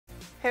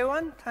Hey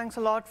everyone, thanks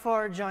a lot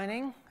for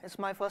joining. It's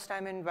my first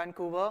time in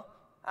Vancouver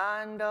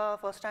and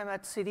first time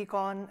at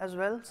CityCon as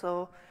well.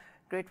 So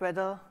great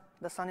weather,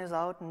 the sun is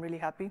out, I'm really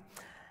happy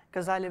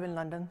because I live in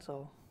London,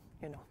 so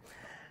you know.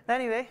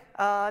 Anyway,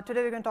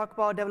 today we're going to talk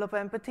about developer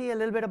empathy, a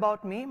little bit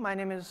about me. My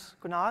name is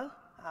Kunal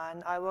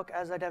and I work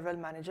as a DevRel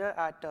manager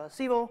at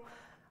Civo.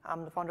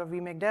 I'm the founder of We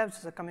Make Devs.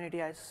 It's a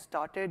community I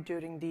started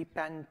during the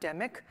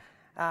pandemic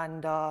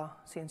and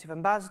CNCF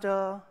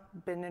ambassador,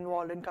 been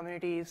involved in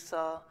communities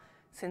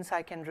since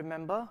I can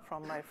remember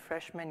from my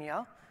freshman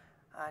year.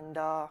 And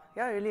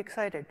yeah, really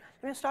excited.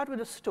 Let me start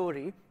with a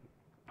story.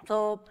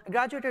 So I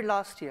graduated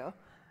last year,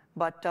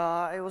 but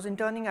I was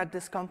interning at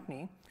this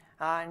company.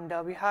 And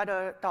we had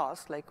a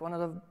task, like one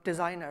of the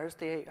designers,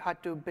 they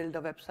had to build a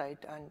website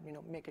and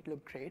make it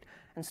look great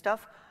and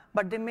stuff.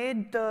 But they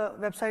made the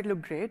website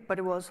look great, but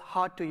it was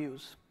hard to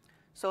use.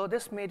 So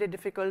this made it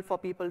difficult for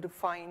people to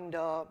find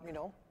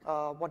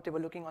what they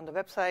were looking on the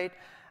website.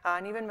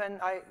 And even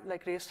when I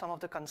raised some of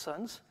the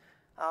concerns,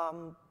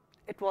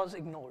 it was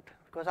ignored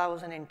because I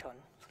was an intern.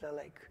 So they're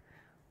like,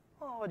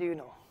 oh, what do you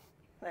know?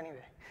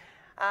 Anyway.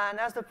 And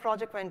as the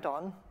project went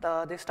on,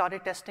 they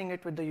started testing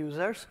it with the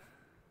users.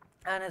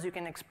 And as you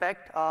can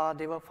expect,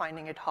 they were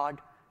finding it hard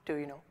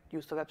to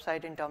use the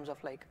website in terms of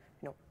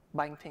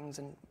buying things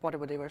and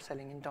whatever they were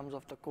selling in terms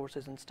of the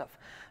courses and stuff.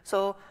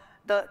 So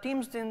the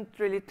teams didn't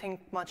really think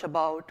much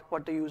about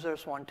what the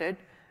users wanted.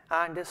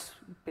 And this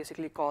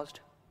basically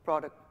caused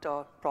product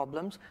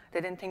problems.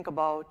 They didn't think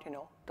about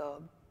the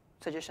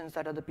suggestions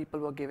that other people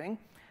were giving.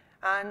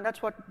 And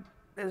that's what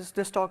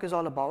this talk is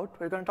all about.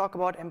 We're going to talk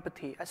about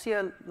empathy. I see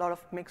a lot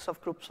of mix of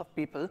groups of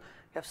people.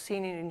 We have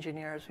senior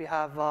engineers. We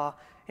have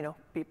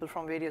people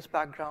from various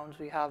backgrounds.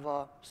 We have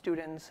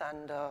students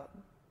and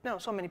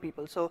so many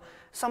people. So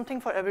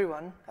something for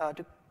everyone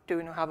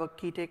to have a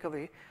key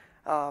takeaway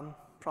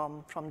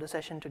from the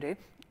session today.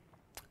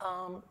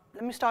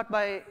 Let me start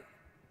by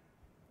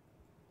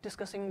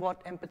discussing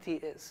what empathy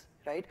is.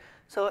 Right?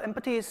 So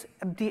empathy is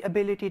the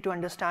ability to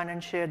understand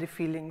and share the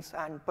feelings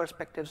and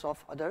perspectives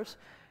of others.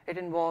 It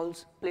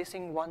involves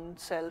placing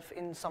oneself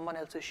in someone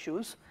else's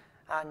shoes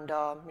and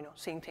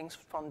seeing things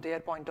from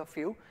their point of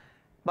view.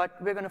 But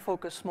we're going to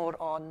focus more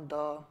on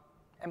the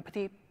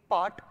empathy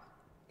part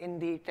in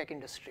the tech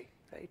industry,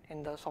 right?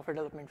 In the software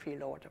development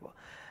field or whatever.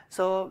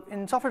 So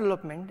in software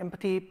development,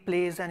 empathy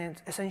plays an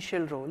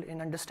essential role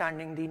in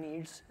understanding the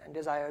needs and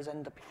desires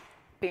and the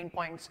pain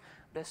points,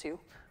 bless you,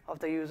 of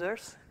the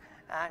users.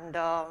 And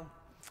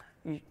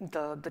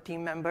the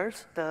team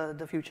members,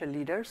 the future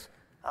leaders,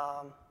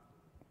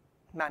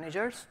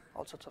 managers,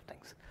 all sorts of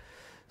things.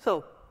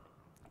 So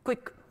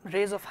quick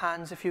raise of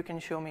hands if you can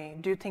show me,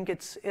 do you think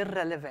it's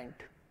irrelevant,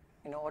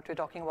 what we're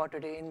talking about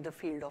today in the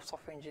field of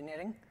software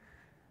engineering?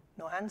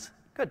 No hands?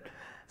 Good.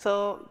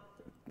 So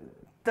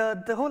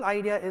the whole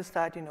idea is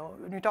that,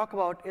 when you talk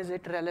about is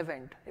it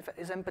relevant,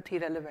 is empathy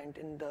relevant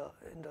in the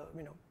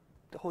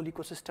whole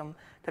ecosystem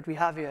that we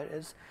have here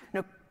is,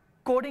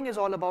 coding is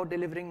all about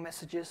delivering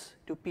messages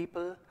to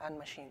people and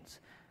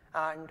machines.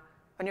 And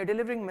when you're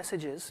delivering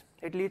messages,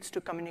 it leads to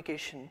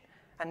communication.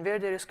 And where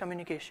there is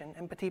communication,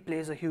 empathy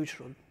plays a huge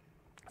role.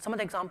 Some of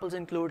the examples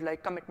include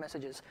commit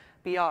messages,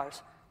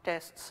 PRs,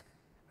 tests,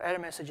 error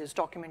messages,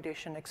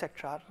 documentation,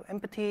 etc.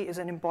 Empathy is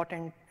an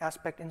important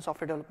aspect in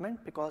software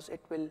development because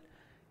it will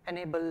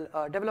enable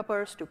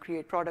developers to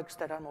create products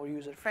that are more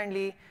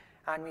user-friendly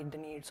and meet the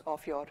needs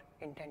of your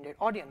intended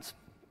audience.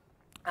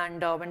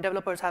 And when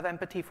developers have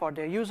empathy for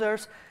their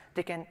users,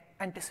 they can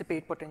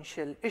anticipate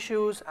potential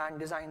issues and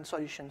design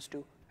solutions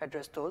to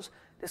address those.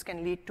 This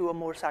can lead to a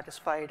more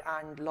satisfied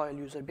and loyal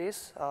user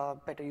base,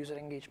 better user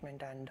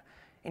engagement, and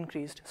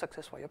increased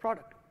success for your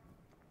product.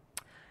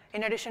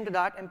 In addition to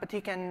that,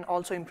 empathy can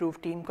also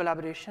improve team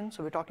collaboration.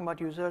 So we're talking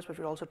about users, but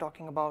we're also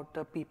talking about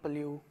the people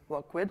you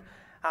work with,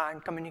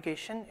 and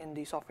communication in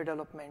the software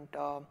development,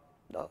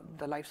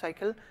 the life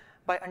cycle.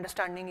 By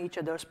understanding each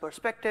other's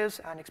perspectives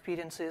and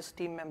experiences,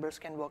 team members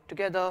can work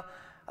together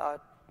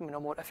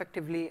more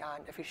effectively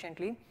and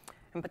efficiently.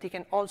 Empathy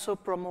can also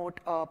promote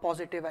a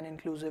positive and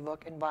inclusive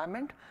work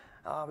environment,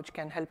 which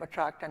can help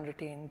attract and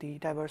retain the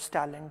diverse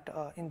talent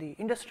in the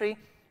industry.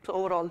 So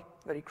overall,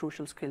 very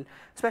crucial skill,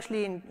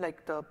 especially in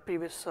the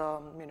previous,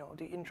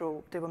 the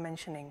intro they were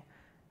mentioning,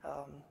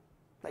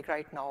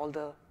 right now,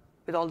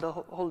 with all the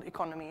whole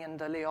economy and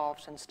the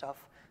layoffs and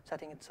stuff. So I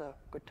think it's a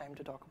good time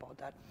to talk about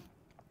that.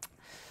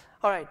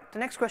 All right, the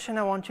next question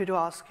I want you to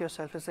ask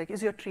yourself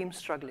is your team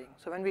struggling?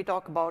 So when we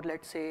talk about,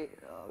 let's say,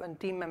 when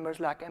team members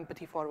lack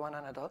empathy for one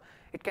another,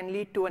 it can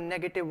lead to a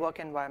negative work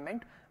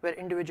environment where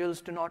individuals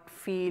do not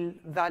feel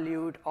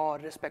valued or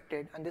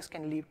respected, and this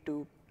can lead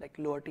to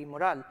lower team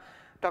morale.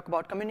 Talk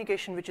about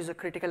communication, which is a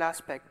critical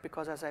aspect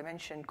because, as I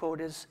mentioned,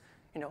 code is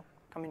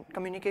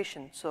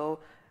communication. So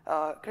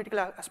critical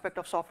aspect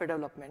of software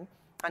development,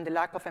 and the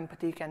lack of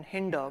empathy can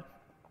hinder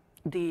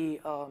the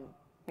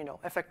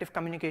effective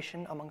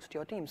communication amongst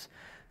your teams.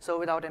 So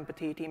without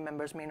empathy, team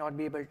members may not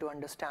be able to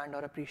understand or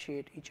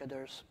appreciate each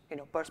other's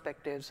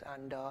perspectives,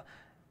 and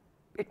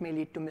it may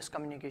lead to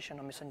miscommunication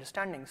or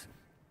misunderstandings.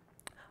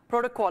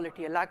 Product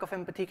quality, a lack of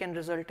empathy can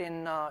result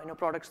in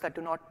products that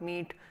do not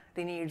meet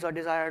the needs or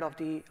desired of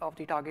the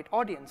target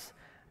audience.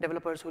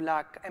 Developers who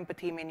lack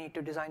empathy may need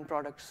to design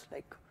products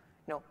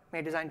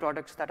may design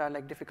products that are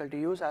difficult to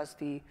use, as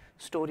the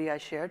story I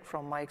shared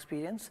from my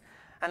experience.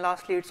 And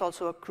lastly, it's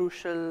also a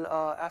crucial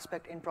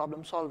aspect in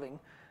problem solving,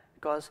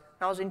 because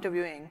when I was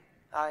interviewing,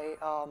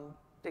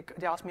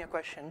 they asked me a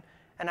question,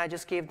 and I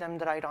just gave them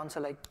the right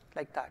answer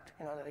like that.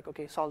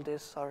 Okay, solve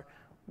this or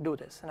do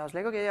this. And I was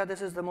like, okay, yeah,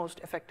 this is the most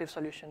effective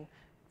solution.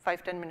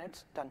 5-10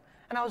 minutes, done.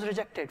 And I was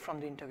rejected from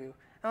the interview.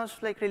 And I was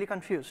really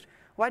confused.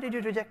 Why did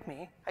you reject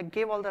me? I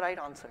gave all the right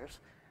answers,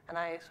 and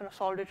I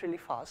solved it really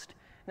fast.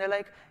 And they're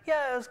like,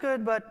 yeah, it was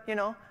good, but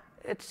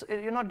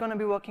you're not going to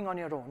be working on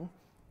your own.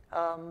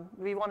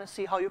 We want to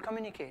see how you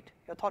communicate,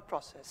 your thought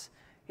process.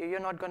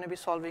 You're not going to be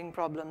solving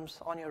problems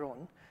on your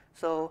own.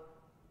 So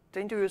the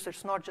interviews,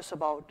 it's not just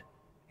about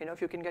if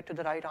you can get to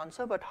the right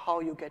answer, but how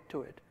you get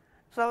to it.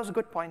 So that was a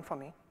good point for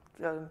me.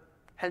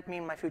 Helped me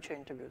in my future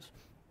interviews.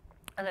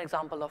 An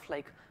example of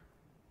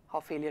how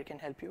failure can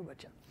help you,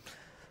 but yeah.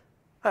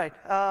 All right,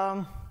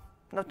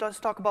 now let's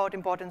talk about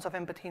importance of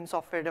empathy in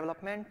software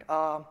development.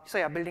 So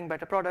yeah, building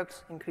better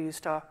products,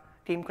 increased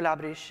team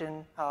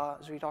collaboration,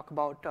 as we talked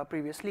about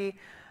previously,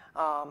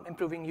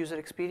 improving user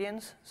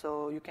experience.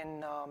 So you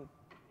can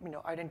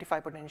identify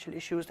potential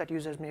issues that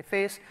users may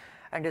face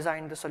and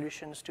design the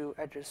solutions to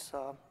address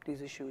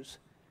these issues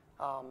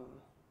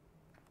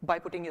by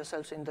putting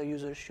yourselves in the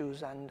user's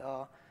shoes. And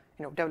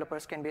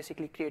developers can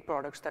basically create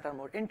products that are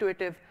more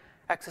intuitive,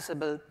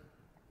 accessible,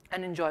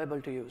 and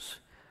enjoyable to use.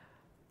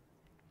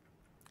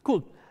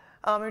 Cool.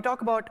 When we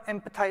talk about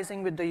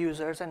empathizing with the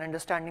users and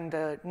understanding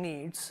the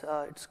needs,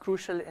 it's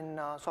crucial in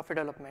software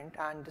development,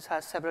 and this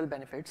has several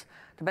benefits.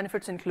 The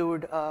benefits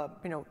include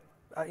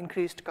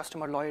increased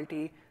customer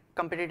loyalty,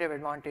 competitive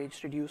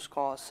advantage, reduced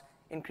costs,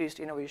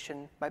 increased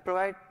innovation. By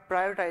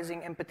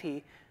prioritizing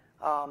empathy,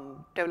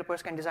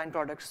 developers can design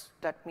products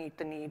that meet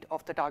the need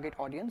of the target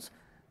audience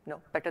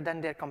better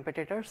than their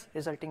competitors,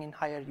 resulting in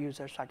higher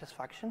user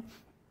satisfaction.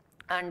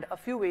 And a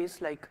few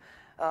ways,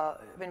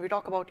 when we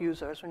talk about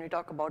users, when we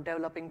talk about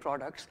developing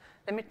products,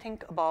 let me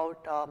think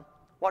about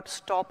what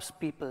stops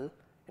people,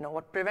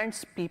 what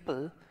prevents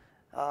people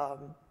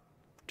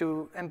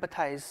to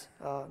empathize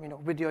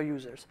with your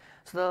users.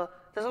 So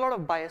there's a lot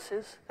of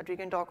biases that we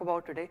can talk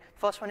about today.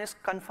 First one is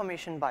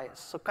confirmation bias.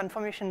 So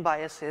confirmation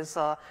bias is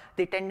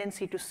the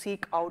tendency to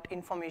seek out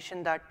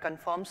information that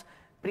confirms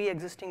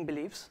pre-existing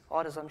beliefs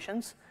or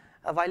assumptions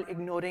while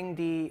ignoring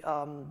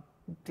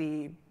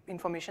the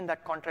information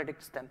that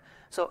contradicts them.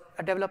 So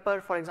a developer,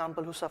 for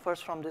example, who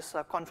suffers from this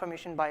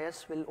confirmation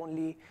bias will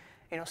only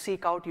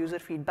seek out user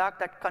feedback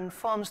that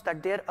confirms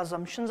that their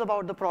assumptions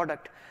about the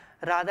product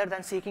rather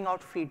than seeking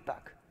out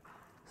feedback.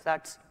 So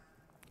that's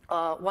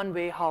one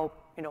way how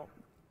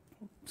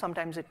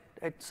sometimes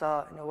it's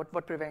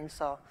what prevents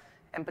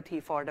empathy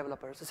for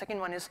developers. The second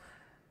one is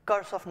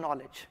curse of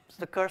knowledge. So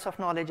the curse of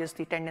knowledge is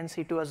the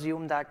tendency to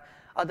assume that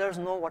others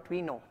know what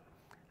we know.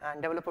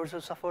 And developers who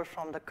suffer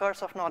from the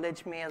curse of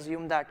knowledge may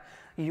assume that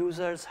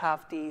users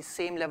have the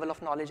same level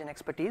of knowledge and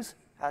expertise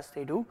as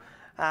they do.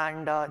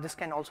 And this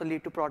can also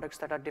lead to products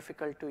that are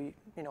difficult to,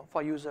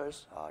 for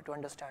users to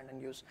understand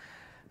and use.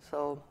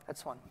 So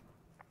that's one.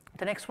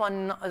 The next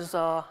one is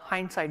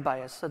hindsight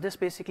bias. So this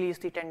basically is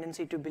the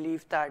tendency to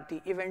believe that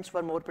the events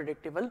were more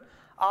predictable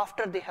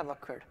after they have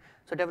occurred.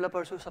 So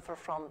developers who suffer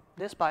from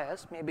this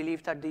bias may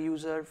believe that the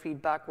user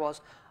feedback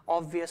was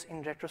obvious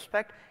in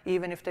retrospect,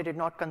 even if they did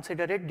not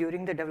consider it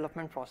during the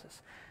development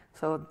process.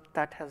 So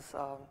that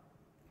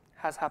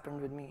has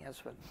happened with me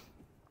as well.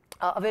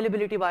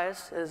 Availability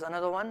bias is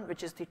another one,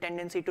 which is the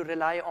tendency to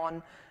rely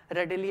on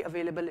readily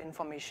available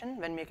information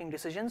when making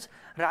decisions,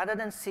 rather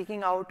than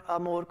seeking out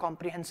more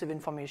comprehensive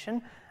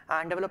information.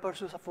 And developers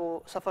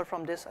who suffer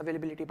from this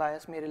availability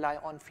bias may rely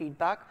on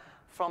feedback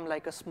from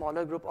a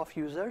smaller group of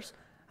users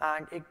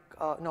and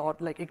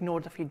ignore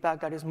the feedback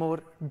that is more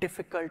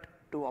difficult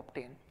to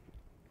obtain.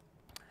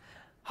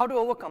 How to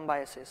overcome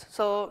biases?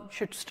 So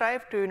should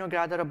strive to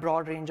gather a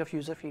broad range of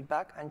user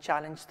feedback and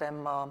challenge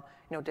them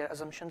their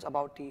assumptions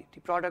about the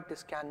product.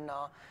 This can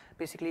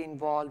basically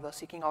involve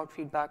seeking out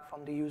feedback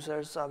from the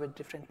users with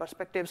different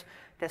perspectives,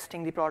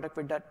 testing the product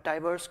with that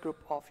diverse group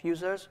of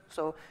users.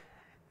 So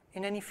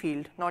in any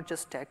field, not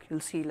just tech,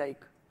 you'll see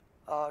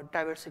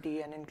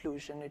diversity and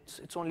inclusion.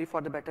 It's only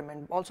for the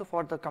betterment, also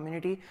for the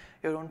community,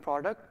 your own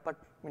product, but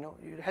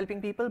you're helping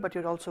people, but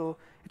it's also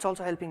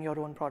helping your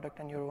own product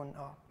and your own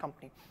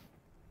company.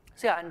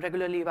 So yeah, and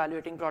regularly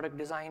evaluating product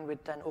design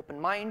with an open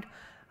mind.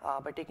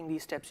 By taking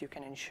these steps, you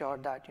can ensure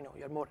that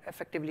you're more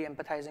effectively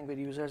empathizing with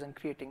users and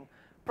creating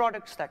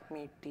products that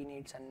meet the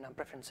needs and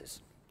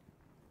preferences.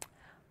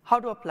 How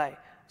to apply?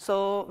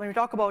 So when we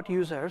talk about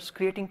users,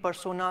 creating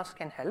personas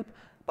can help.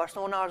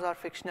 Personas are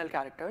fictional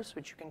characters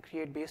which you can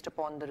create based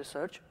upon the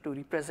research to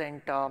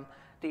represent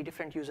the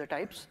different user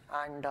types,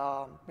 and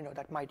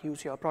that might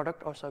use your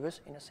product or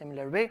service in a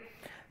similar way.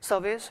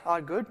 Surveys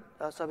are good.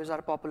 Surveys are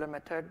a popular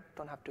method.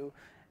 Don't have to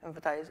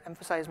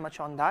emphasize much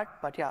on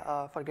that, but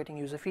yeah, for getting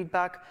user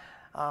feedback.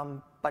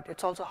 But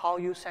it's also how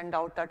you send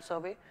out that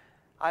survey.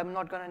 I'm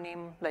not going to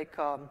name like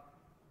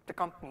the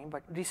company,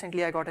 but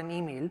recently I got an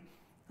email,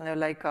 and they're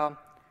like,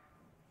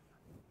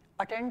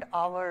 attend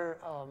our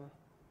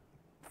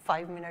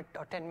 5-minute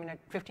or 10-minute,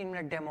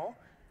 15-minute demo,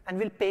 and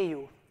we'll pay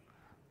you.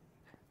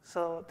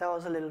 So that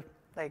was a little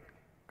like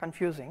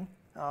confusing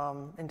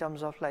in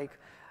terms of like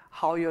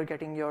how you're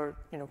getting your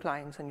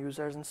clients and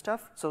users and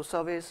stuff. So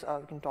surveys,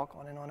 we can talk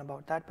on and on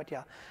about that. But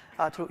yeah,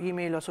 through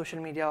email or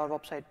social media or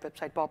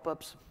website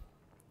pop-ups,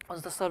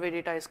 once the survey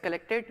data is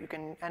collected, you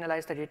can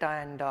analyze the data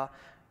and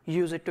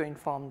use it to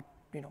inform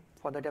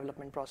for the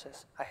development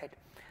process ahead.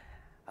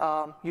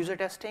 User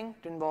testing,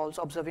 it involves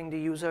observing the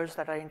users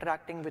that are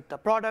interacting with the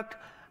product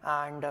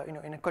and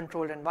in a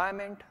controlled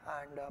environment,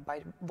 and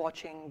by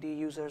watching the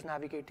users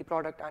navigate the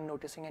product and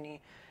noticing any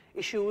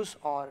issues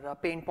or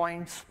pain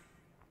points,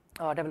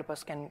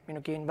 developers can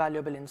gain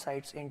valuable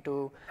insights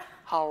into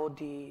how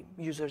the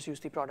users use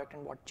the product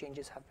and what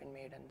changes have been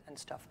made and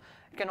stuff.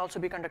 It can also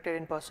be conducted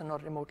in person or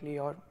remotely,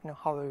 or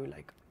however you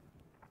like.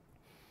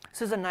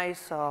 This is a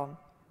nice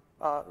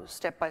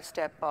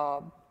step-by-step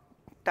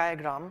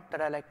diagram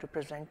that I like to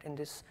present in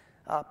this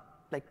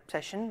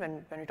session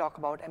when we talk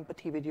about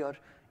empathy with your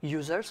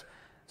users.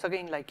 So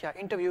again,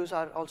 interviews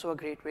are also a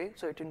great way.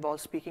 So it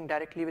involves speaking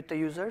directly with the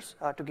users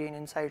to gain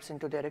insights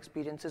into their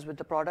experiences with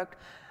the product,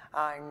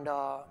 and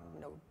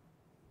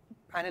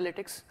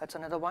analytics. That's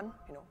another one.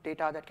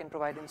 Data that can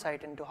provide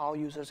insight into how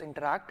users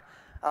interact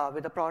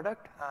with the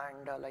product,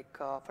 and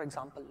for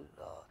example,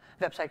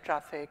 website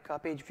traffic,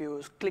 page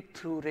views,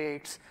 click-through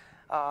rates.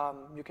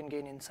 You can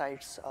gain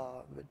insights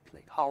with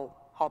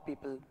how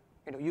people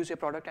use your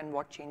product and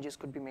what changes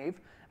could be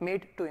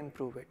made to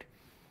improve it.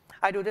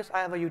 I do this. I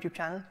have a YouTube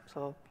channel,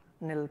 so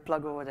nil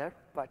plug over there.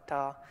 But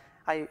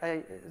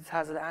it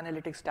has an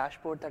analytics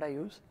dashboard that I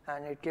use,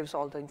 and it gives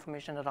all the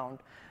information around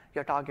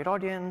your target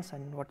audience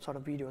and what sort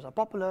of videos are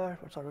popular,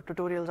 what sort of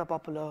tutorials are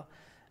popular,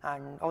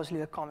 and obviously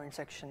the comment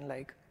section,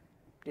 like,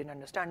 didn't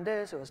understand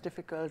this, it was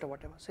difficult, or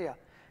whatever. So yeah,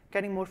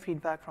 getting more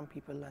feedback from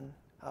people, and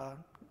I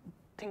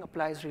think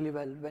applies really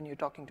well when you're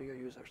talking to your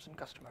users and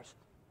customers.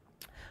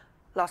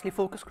 Lastly,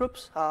 focus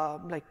groups,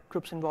 like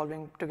groups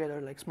involving together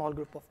like small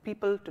group of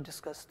people to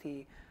discuss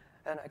the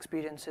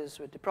experiences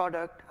with the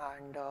product,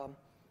 and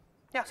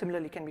yeah,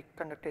 similarly can be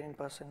conducted in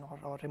person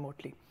or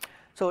remotely.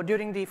 So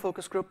during the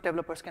focus group,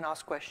 developers can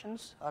ask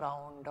questions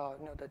around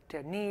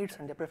their needs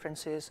and their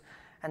preferences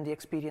and the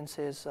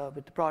experiences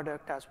with the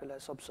product, as well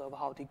as observe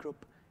how the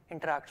group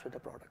interacts with the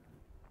product.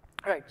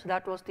 All right, so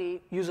that was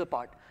the user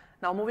part.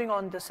 Now moving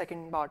on to the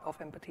second part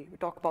of empathy, we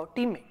talk about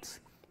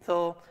teammates.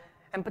 So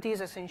empathy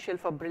is essential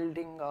for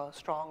building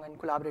strong and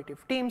collaborative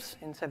teams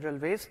in several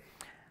ways.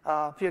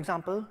 For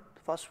example,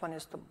 the first one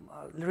is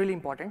really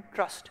important,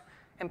 trust.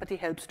 Empathy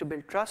helps to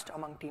build trust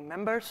among team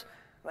members.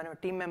 When a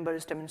team member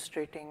is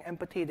demonstrating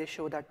empathy, they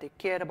show that they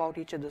care about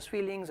each other's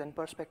feelings and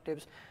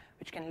perspectives,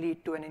 which can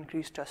lead to an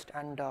increased trust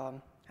and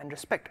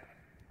respect.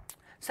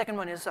 Second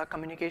one is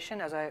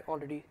communication, as I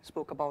already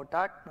spoke about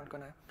that. Not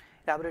going to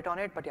elaborate on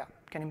it, but yeah,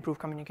 it can improve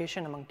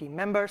communication among team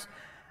members.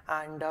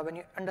 And when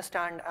you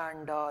understand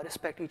and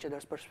respect each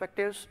other's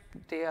perspectives,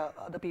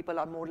 other people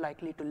are more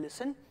likely to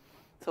listen.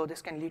 So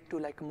this can lead to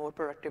like a more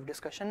productive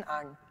discussion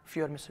and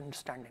fewer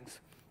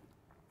misunderstandings.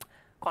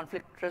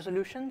 Conflict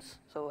resolutions.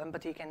 So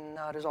empathy can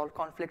resolve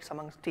conflicts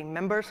amongst team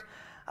members.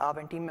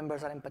 When team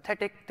members are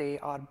empathetic, they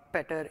are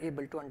better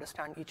able to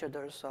understand each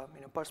other's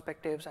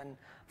perspectives and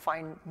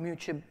find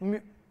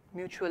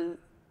mutual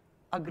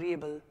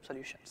agreeable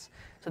solutions.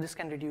 So this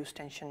can reduce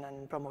tension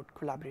and promote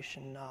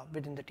collaboration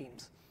within the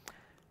teams.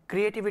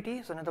 Creativity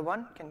is another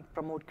one, can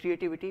promote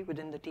creativity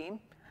within the team.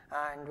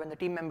 And when the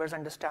team members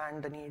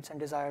understand the needs and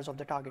desires of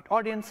the target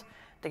audience,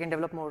 they can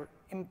develop more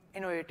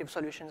innovative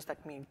solutions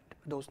that meet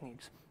those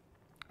needs.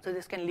 So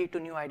this can lead to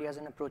new ideas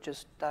and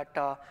approaches that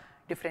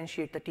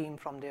differentiate the team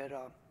from their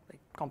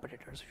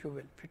competitors, if you will,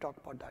 if you talk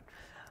about that.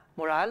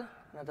 Morale,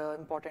 another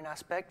important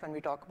aspect when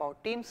we talk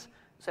about teams.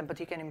 So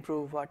empathy can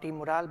improve team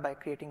morale by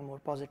creating a more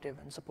positive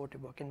and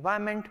supportive work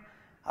environment.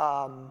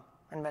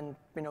 And when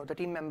the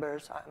team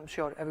members, I'm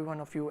sure every one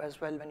of you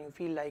as well, when you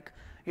feel like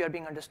you are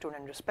being understood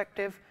and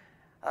respected,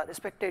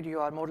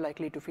 you are more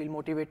likely to feel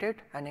motivated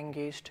and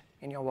engaged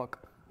in your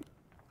work.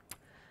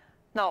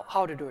 Now,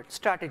 how to do it?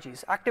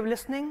 Strategies. Active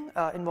listening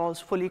involves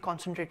fully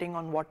concentrating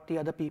on what the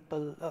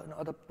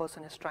other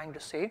person is trying to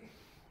say.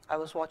 I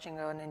was watching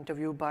an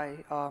interview by,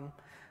 I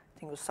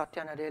think it was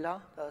Satya Nadella,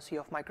 the CEO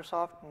of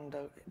Microsoft, and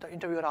the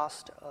interviewer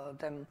asked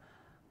them,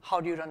 how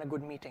do you run a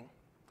good meeting?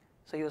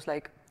 So he was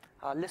like,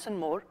 listen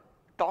more,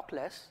 talk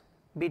less,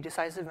 be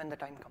decisive when the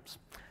time comes.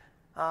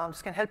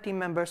 This can help team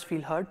members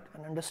feel heard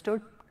and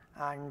understood,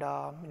 and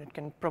it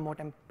can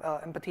promote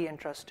empathy and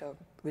trust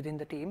within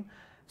the team.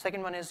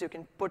 Second one is you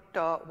can put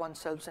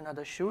oneself in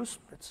other shoes.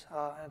 It's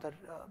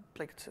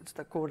it's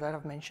the code that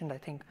I've mentioned, I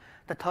think,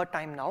 the third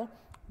time now,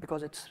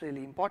 because it's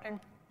really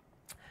important.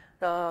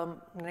 The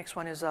next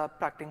one is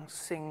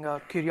practicing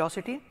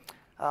curiosity.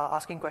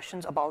 Asking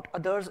questions about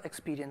others'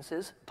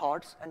 experiences,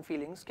 thoughts, and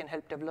feelings can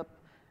help develop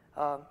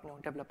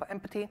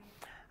empathy.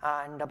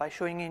 And by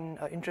showing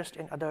interest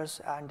in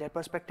others and their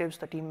perspectives,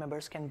 the team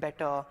members can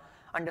better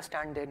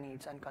understand their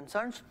needs and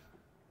concerns.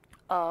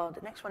 The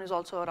next one is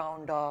also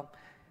around,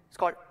 it's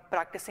called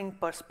practicing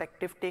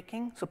perspective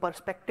taking. So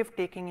perspective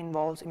taking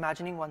involves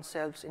imagining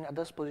oneself in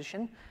others'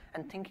 position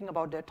and thinking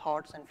about their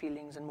thoughts and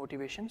feelings and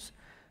motivations.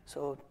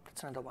 So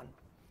that's another one.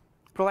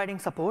 Providing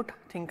support,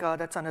 I think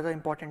that's another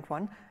important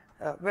one.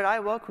 Where I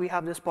work, we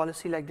have this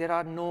policy, like there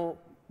are no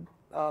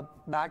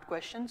bad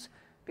questions.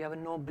 We have a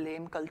no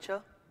blame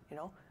culture,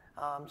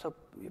 so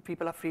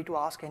people are free to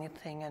ask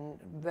anything, and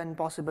when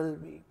possible,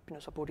 we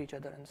support each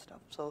other and stuff.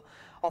 So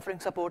offering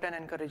support and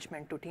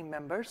encouragement to team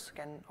members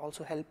can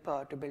also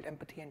help to build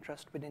empathy and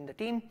trust within the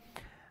team.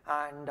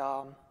 And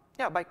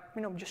yeah, by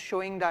just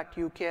showing that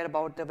you care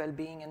about the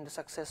well-being and the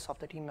success of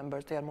the team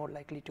members, they are more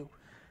likely to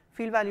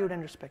feel valued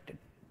and respected.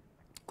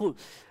 Cool.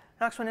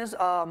 Next one is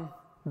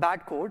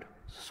bad code.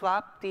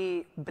 Swap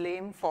the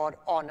blame for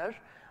honor.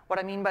 What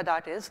I mean by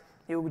that is,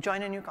 you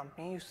join a new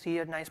company, you see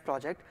a nice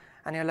project,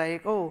 and you're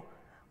like, oh,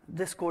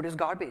 this code is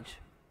garbage.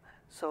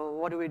 So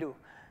what do we do?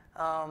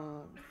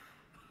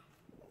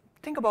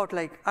 Think about,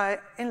 like,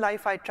 in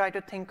life, I try to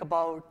think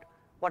about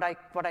what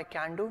I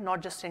can do,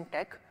 not just in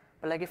tech,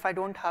 but like if I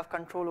don't have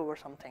control over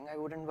something, I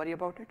wouldn't worry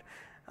about it.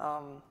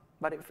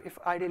 But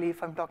ideally,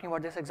 if I'm talking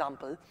about this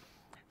example,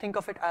 think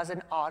of it as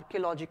an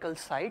archaeological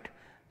site.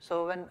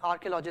 So when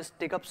archaeologists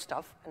dig up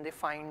stuff and they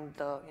find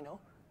the,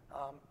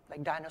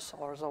 like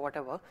dinosaurs or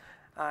whatever,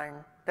 and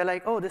they're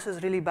like, oh, this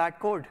is really bad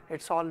code.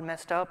 It's all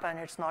messed up and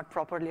it's not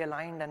properly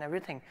aligned and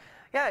everything.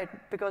 Yeah,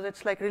 because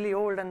it's like really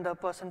old and the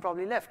person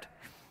probably left.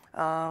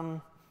 So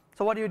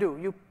what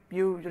do?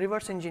 You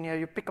reverse engineer,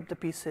 you pick up the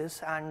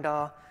pieces, and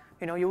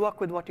you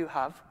work with what you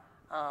have.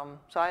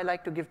 So I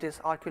like to give this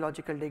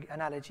archaeological dig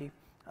analogy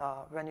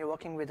when you're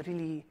working with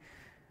really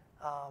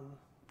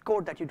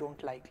code that you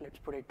don't like, let's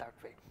put it that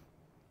way.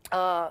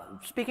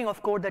 Speaking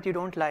of code that you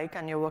don't like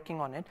and you're working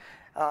on it,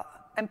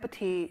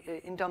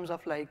 empathy in terms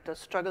of like the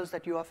struggles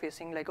that you are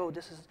facing, like, oh,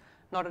 this is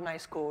not a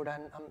nice code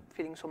and I'm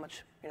feeling so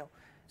much,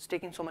 it's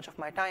taking so much of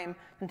my time,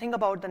 and think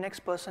about the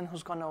next person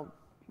who's gonna,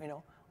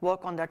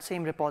 work on that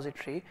same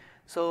repository.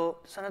 So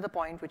it's another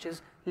point, which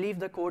is leave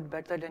the code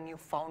better than you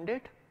found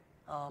it.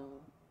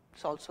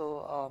 It's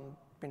also,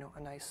 a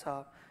nice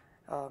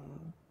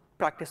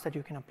practice that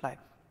you can apply.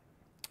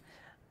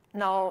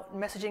 Now,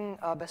 messaging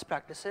best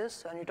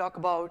practices, and you talk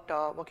about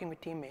working with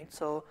teammates.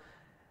 So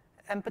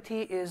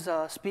empathy is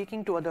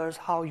speaking to others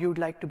how you'd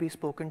like to be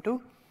spoken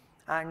to.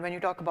 And when you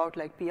talk about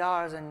like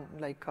PRs and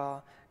like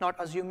not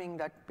assuming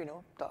that,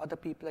 the other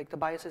people, like the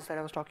biases that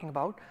I was talking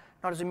about,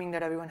 not assuming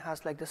that everyone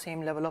has like the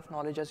same level of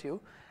knowledge as you.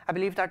 I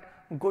believe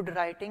that good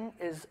writing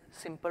is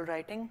simple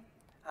writing,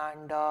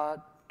 and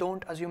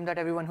don't assume that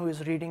everyone who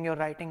is reading your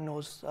writing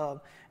knows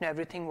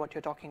everything what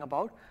you're talking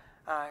about.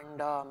 And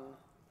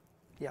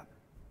yeah.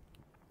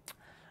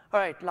 All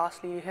right,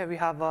 lastly, here we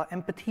have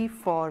empathy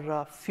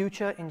for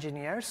future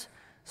engineers.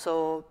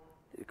 So,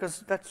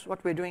 because that's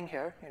what we're doing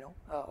here,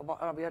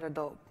 we are at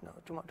the,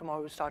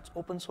 tomorrow starts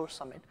Open Source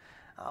Summit.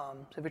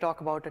 So we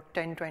talk about a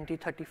 10, 20,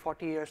 30,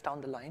 40 years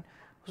down the line,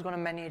 who's going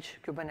to manage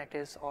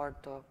Kubernetes or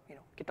the,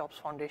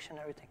 GitOps Foundation,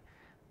 everything.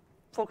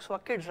 Folks who are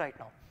kids right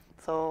now.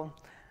 So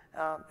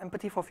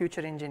empathy for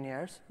future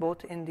engineers,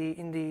 both in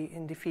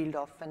the field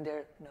of when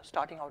they're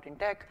starting out in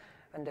tech,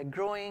 when they're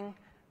growing,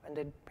 when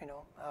they're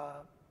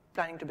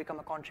planning to become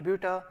a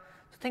contributor.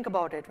 So think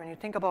about it. When you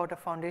think about a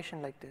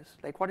foundation like this,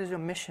 like what is your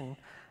mission,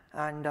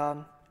 and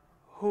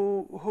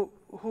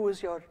who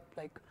is your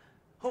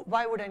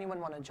why would anyone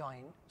want to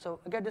join? So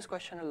I get this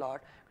question a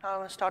lot. Now I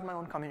want to start my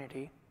own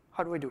community.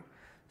 How do I do?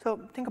 So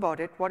think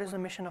about it. What is the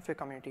mission of your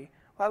community?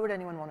 Why would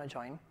anyone want to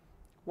join?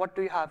 What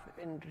do you have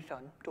in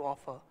return to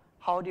offer?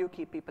 How do you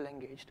keep people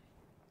engaged?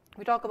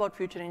 We talk about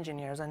future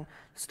engineers and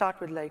start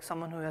with like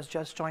someone who has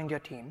just joined your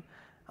team.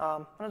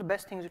 One of the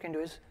best things you can do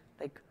is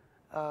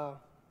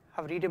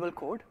have readable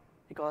code,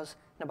 because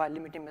by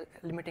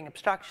limiting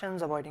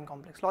abstractions, avoiding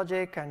complex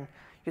logic, and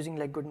using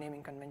like good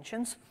naming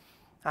conventions.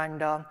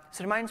 And this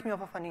reminds me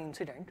of a funny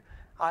incident.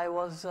 I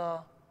was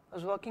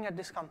working at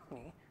this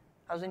company.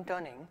 I was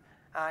interning,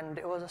 and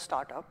it was a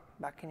startup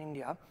back in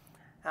India,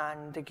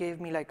 and they gave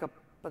me like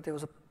there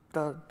was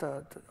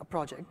a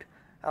project,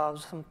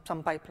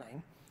 some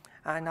pipeline,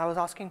 and I was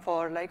asking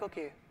for like,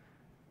 okay,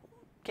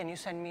 can you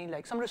send me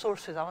like some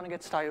resources? I want to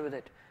get started with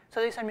it.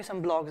 So they sent me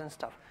some blogs and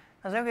stuff.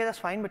 I was like, okay, that's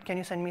fine, but can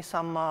you send me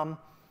some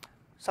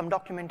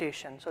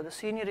documentation? So the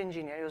senior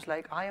engineer, he was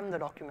like, I am the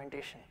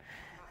documentation.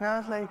 And I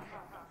was like,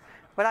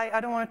 but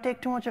I don't want to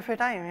take too much of your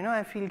time,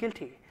 I feel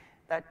guilty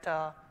that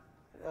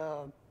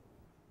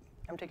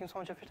I'm taking so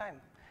much of your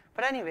time.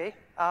 But anyway,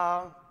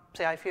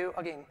 say if you,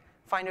 again,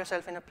 find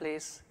yourself in a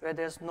place where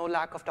there's no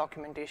lack of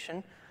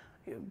documentation,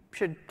 you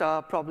should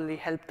probably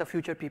help the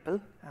future people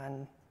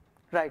and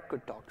write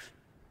good talks.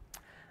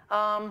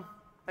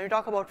 When you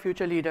talk about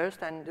future leaders,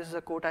 then this is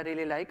a quote I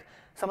really like.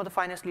 Some of the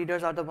finest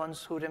leaders are the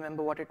ones who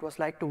remember what it was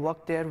like to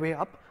work their way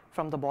up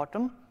from the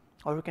bottom,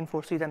 or who can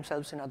foresee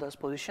themselves in others'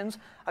 positions.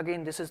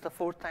 Again, this is the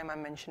fourth time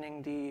I'm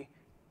mentioning the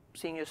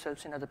seeing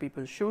yourselves in other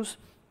people's shoes.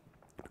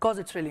 because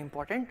it's really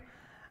important.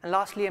 And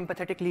lastly,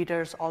 empathetic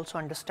leaders also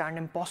understand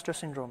imposter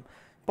syndrome.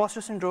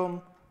 Imposter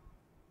syndrome,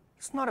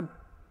 it's not a,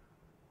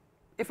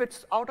 if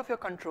it's out of your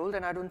control,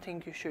 then I don't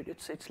think you should,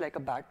 it's like a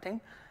bad thing,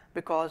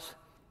 because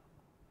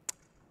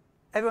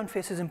everyone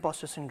faces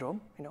imposter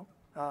syndrome,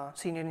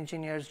 senior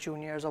engineers,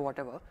 juniors, or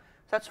whatever.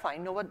 That's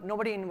fine,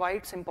 nobody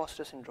invites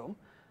imposter syndrome,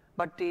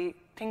 but the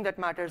thing that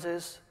matters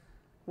is,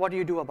 what do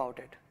you do about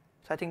it?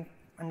 So I think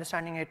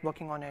understanding it,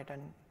 working on it,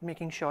 and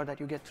making sure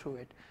that you get through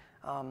it.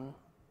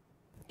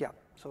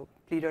 So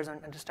leaders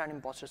understand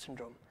imposter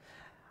syndrome.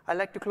 I'd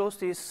like to close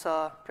this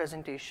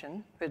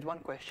presentation with one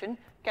question.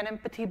 Can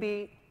empathy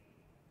be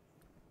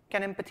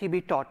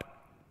taught?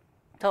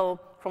 So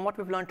from what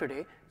we've learned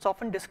today, it's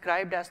often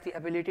described as the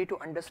ability to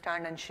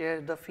understand and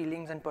share the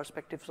feelings and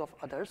perspectives of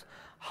others.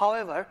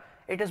 However,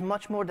 it is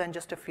much more than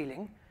just a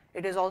feeling.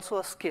 It is also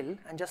a skill,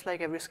 and just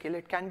like every skill,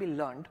 it can be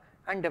learned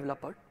and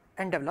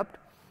developed.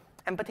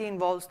 Empathy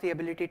involves the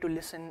ability to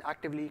listen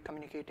actively,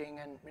 communicating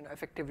and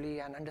effectively,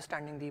 and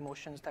understanding the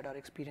emotions that are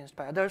experienced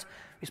by others.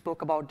 We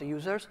spoke about the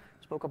users,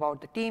 spoke about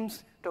the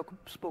teams,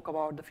 spoke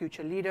about the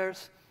future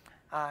leaders,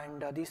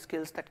 and these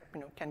skills that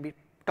can be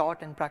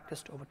taught and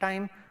practiced over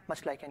time,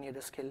 much like any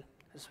other skill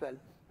as well.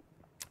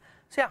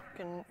 So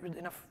with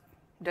enough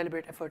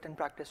deliberate effort and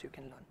practice, you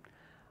can learn.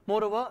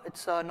 Moreover,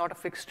 it's not a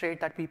fixed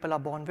trait that people are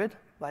born with.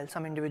 While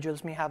some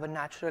individuals may have a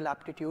natural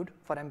aptitude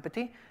for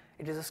empathy,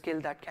 it is a skill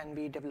that can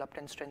be developed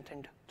and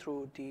strengthened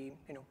through the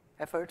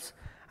efforts.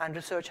 And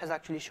research has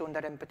actually shown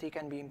that empathy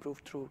can be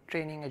improved through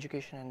training,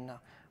 education, and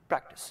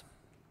practice.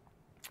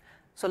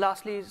 So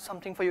lastly,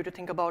 something for you to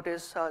think about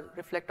is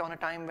reflect on a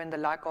time when the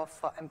lack of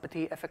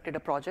empathy affected a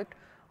project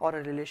or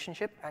a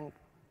relationship. And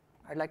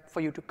I'd like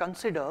for you to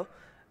consider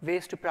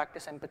ways to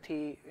practice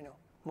empathy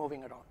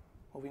moving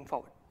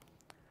forward.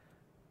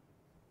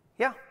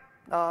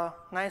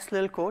 Nice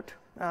little quote.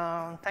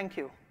 Thank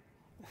you.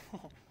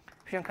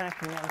 If you can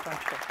connect with me, I'm trying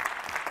to share.